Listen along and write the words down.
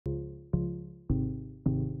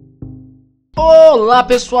Olá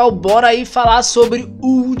pessoal, bora aí falar sobre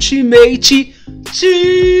Ultimate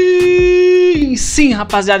Team. Sim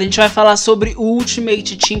rapaziada, a gente vai falar sobre o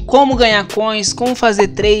Ultimate Team, como ganhar coins, como fazer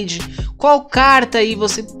trade, qual carta aí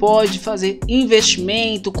você pode fazer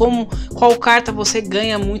investimento, qual carta você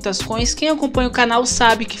ganha muitas coins. Quem acompanha o canal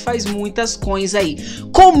sabe que faz muitas coins aí.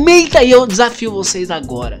 Comenta aí, eu desafio vocês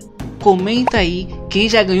agora. Comenta aí quem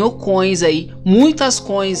já ganhou coins aí, muitas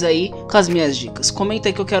coins aí com as minhas dicas. Comenta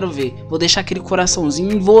aí que eu quero ver. Vou deixar aquele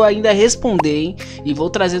coraçãozinho e vou ainda responder, hein? E vou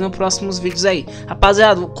trazer nos próximos vídeos aí.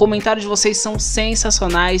 Rapaziada, o comentário de vocês são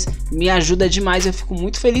sensacionais, me ajuda demais, eu fico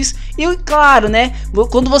muito feliz. E claro, né,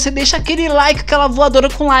 quando você deixa aquele like, aquela voadora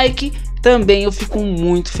com like, também eu fico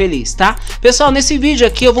muito feliz, tá? Pessoal, nesse vídeo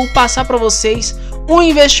aqui eu vou passar para vocês um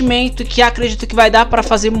investimento que acredito que vai dar para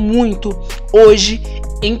fazer muito hoje,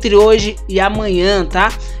 entre hoje e amanhã,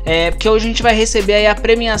 tá? Porque hoje a gente vai receber aí a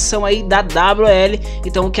premiação aí da WL,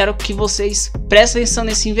 então eu quero que vocês prestem atenção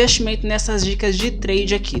nesse investimento, nessas dicas de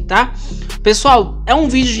trade aqui, tá? Pessoal, é um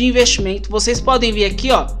vídeo de investimento, vocês podem ver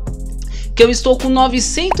aqui, ó, que eu estou com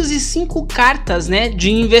 905 cartas, né,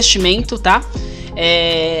 de investimento, tá?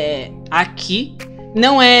 Aqui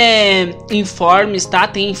não é informes, tá?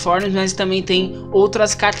 Tem informes, mas também tem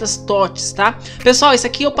outras cartas TOTS, tá? Pessoal, isso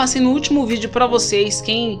aqui eu passei no último vídeo pra vocês.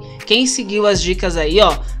 Quem seguiu as dicas aí,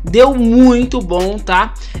 ó, deu muito bom,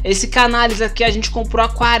 tá? Esse Canales aqui a gente comprou a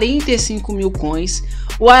 45 mil coins.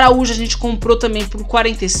 O Araújo a gente comprou também por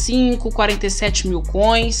 45, 47 mil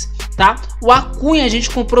coins, tá? O Acunha a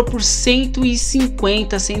gente comprou por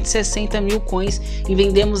 150, 160 mil coins e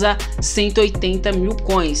vendemos a 180 mil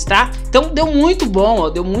coins, tá? Então deu muito bom, ó,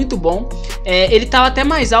 deu muito bom. Ele tava até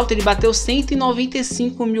mais alto, ele bateu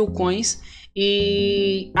 195 mil coins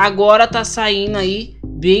e agora tá saindo aí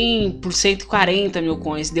bem por 140 mil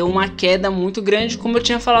coins. Deu uma queda muito grande, como eu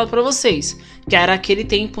tinha falado para vocês, que era aquele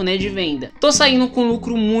tempo, né, de venda. Tô saindo com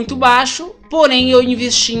lucro muito baixo, porém eu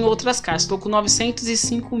investi em outras cartas. Tô com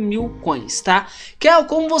 905 mil coins, tá? Kel,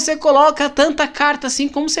 como você coloca tanta carta assim?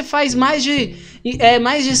 Como você faz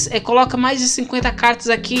coloca mais de 50 cartas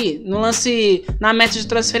aqui no lance, na meta de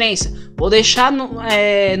transferência? Vou deixar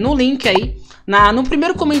no link aí. No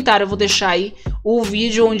primeiro comentário eu vou deixar aí o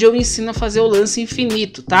vídeo onde eu ensino a fazer o lance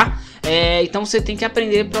infinito, tá? Então você tem que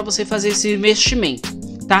aprender para você fazer esse investimento,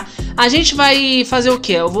 tá? A gente vai fazer o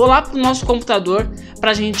que? Eu vou lá pro nosso computador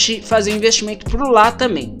pra gente fazer o investimento por lá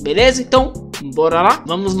também, beleza? Então, bora lá?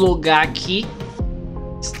 Vamos logar aqui.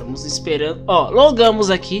 Estamos esperando. Ó, logamos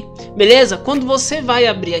aqui, beleza? Quando você vai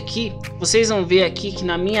abrir aqui, vocês vão ver aqui que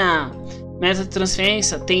na minha meta de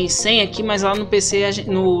transferência tem 100 aqui, mas lá no PC,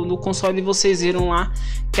 no console, vocês viram lá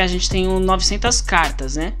que a gente tem 900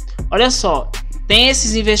 cartas, né? Olha só, tem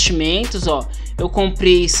esses investimentos, ó. Eu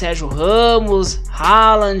comprei Sérgio Ramos,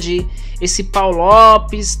 Haaland, esse Paulo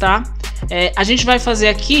Lopes, tá? A gente vai fazer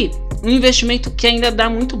aqui um investimento que ainda dá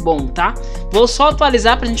muito bom, tá? Vou só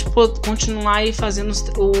atualizar pra gente continuar aí fazendo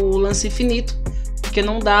o lance infinito, porque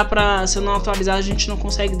não dá pra, se eu não atualizar a gente não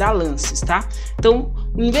consegue dar lances, tá? Então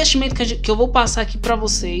o investimento que eu vou passar aqui pra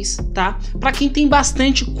vocês, tá? Pra quem tem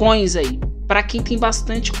bastante coins aí,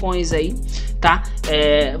 tá?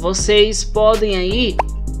 Vocês podem aí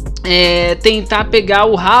tentar pegar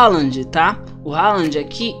o Haaland, tá? O Haaland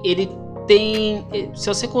aqui, ele tem, se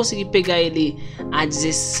você conseguir pegar ele a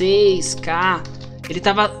 16k, ele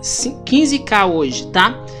tava 15k hoje,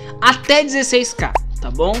 tá? Até 16k,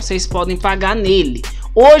 tá bom? Vocês podem pagar nele.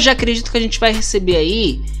 Hoje acredito que a gente vai receber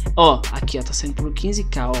aí, ó, aqui ó, tá saindo por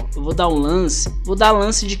 15k, ó. Eu vou dar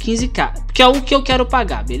lance de 15k, porque é o que eu quero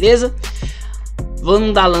pagar, beleza?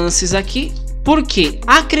 Vamos dar lances aqui, porque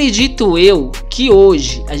acredito eu que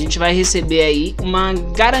hoje a gente vai receber aí uma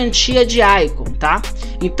garantia de icon, tá?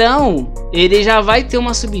 Então ele já vai ter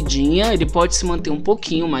uma subidinha, ele pode se manter um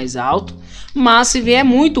pouquinho mais alto, mas se vier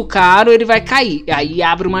muito caro ele vai cair, aí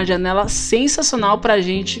abre uma janela sensacional pra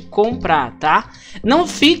gente comprar, tá? Não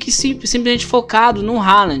fique simplesmente focado no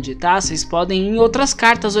Haaland, tá? Vocês podem ir em outras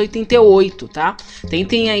cartas 88, tá?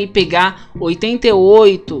 Tentem aí pegar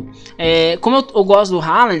 88, como eu gosto do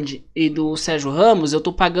Haaland e do Sérgio Ramos, eu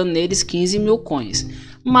tô pagando neles 15 mil coins,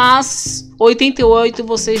 mas 88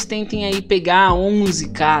 vocês tentem aí pegar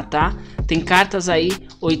 11k, tá? Tem cartas aí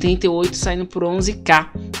 88 saindo por 11k,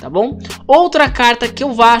 tá bom? Outra carta que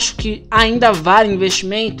eu acho que ainda vale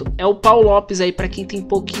investimento é o Paulo Lopes aí, para quem tem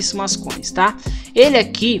pouquíssimas coins, tá? Ele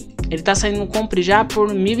aqui, ele tá saindo no compre já por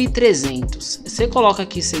 1.300. Você coloca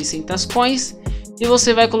aqui 600 coins e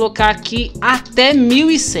você vai colocar aqui até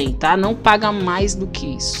 1.100, tá? Não paga mais do que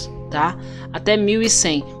isso, tá? Até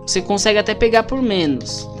 1.100. Você consegue até pegar por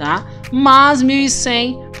menos, tá? Mas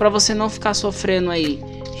 1.100, para você não ficar sofrendo aí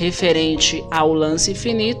referente ao lance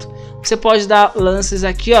infinito, você pode dar lances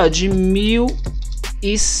aqui, ó, de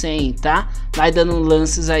 1.100, tá? Vai dando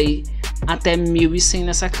lances aí até 1.100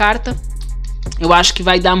 nessa carta. Eu acho que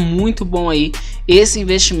vai dar muito bom aí esse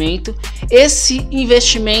investimento. Esse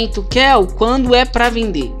investimento, Kel, quando é para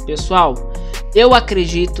vender? Pessoal, eu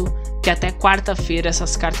acredito que até quarta-feira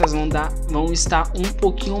essas cartas vão estar um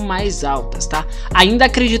pouquinho mais altas, tá? Ainda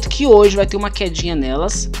acredito que hoje vai ter uma quedinha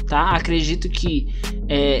nelas, tá? Acredito que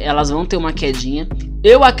elas vão ter uma quedinha.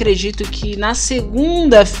 Eu acredito que na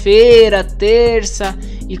segunda-feira, terça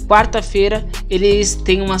e quarta-feira eles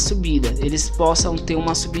tenham uma subida, eles possam ter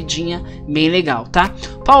uma subidinha bem legal, tá?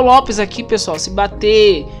 Paulo Lopes aqui, pessoal, se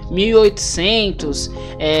bater 1.800,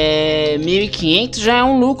 1.500 já é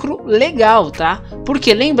um lucro legal, tá?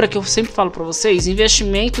 Porque lembra que eu sempre falo para vocês,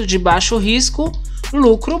 investimento de baixo risco,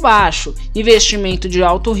 lucro baixo, investimento de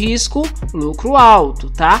alto risco, lucro alto,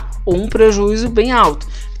 tá? Ou um prejuízo bem alto.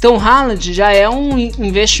 Então, Haaland já é um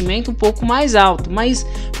investimento um pouco mais alto. Mas,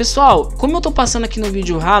 pessoal, como eu tô passando aqui no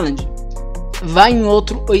vídeo Haaland, vai em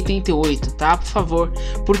outro 88, tá? Por favor.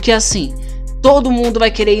 Porque assim, todo mundo vai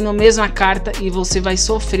querer ir na mesma carta e você vai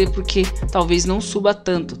sofrer porque talvez não suba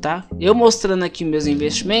tanto, tá? Eu mostrando aqui meus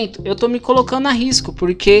investimentos, eu tô me colocando a risco,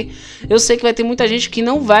 porque eu sei que vai ter muita gente que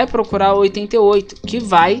não vai procurar o 88, que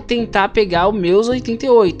vai tentar pegar os meus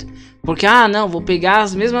 88. Porque, não, vou pegar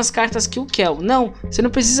as mesmas cartas que o Kel. Não, você não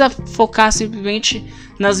precisa focar simplesmente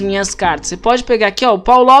nas minhas cartas. Você pode pegar aqui, ó, o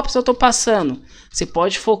Paulo Lopes eu tô passando. Você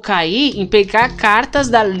pode focar aí em pegar cartas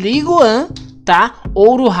da Ligue 1, tá?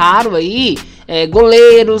 Ouro raro aí,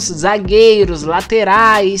 goleiros, zagueiros,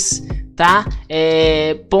 laterais, tá?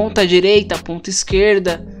 Ponta direita, ponta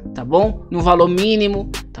esquerda, tá bom? No valor mínimo,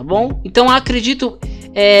 tá bom? Então acredito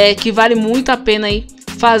que vale muito a pena aí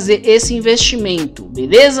fazer esse investimento,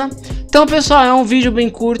 beleza? Então, pessoal, é um vídeo bem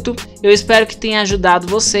curto. Eu espero que tenha ajudado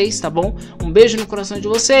vocês, tá bom? Um beijo no coração de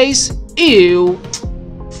vocês e eu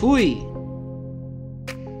fui!